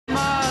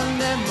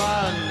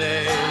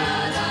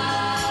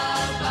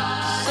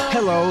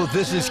Hello,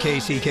 this is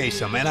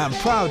Kasem, and I'm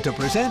proud to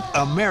present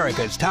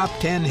America's Top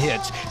 10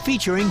 Hits,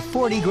 featuring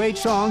 40 great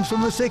songs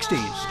from the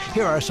 60s.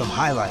 Here are some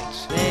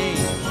highlights.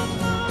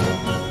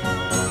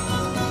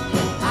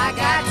 I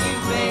got you,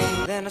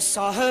 babe. Then I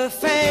saw her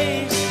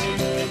face.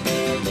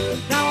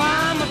 Now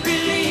I'm a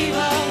believer.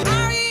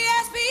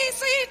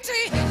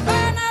 R-E-S-P-C-T.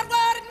 Find out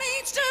what it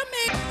means to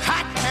me.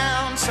 Hot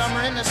town,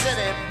 summer in the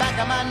city. Back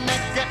of my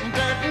neck getting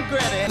dirt and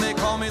gritty. They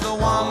call me the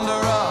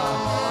Wanderer.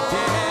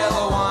 Yeah,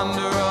 the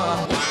Wanderer.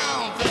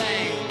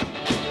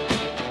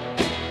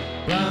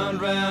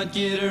 Round,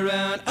 get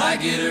around, I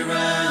get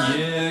around,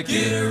 yeah,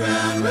 get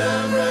around,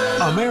 round,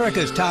 round.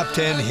 America's Top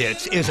 10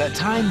 Hits is a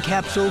time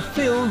capsule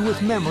filled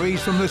with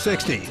memories from the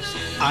 60s.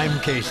 I'm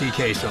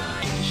Kasem.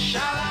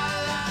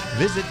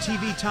 Visit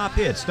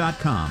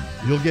tvtophits.com.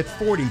 You'll get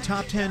 40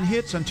 top 10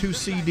 hits on 2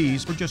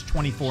 CDs for just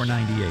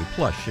 $24.98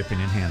 plus shipping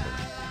and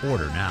handling.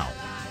 Order now.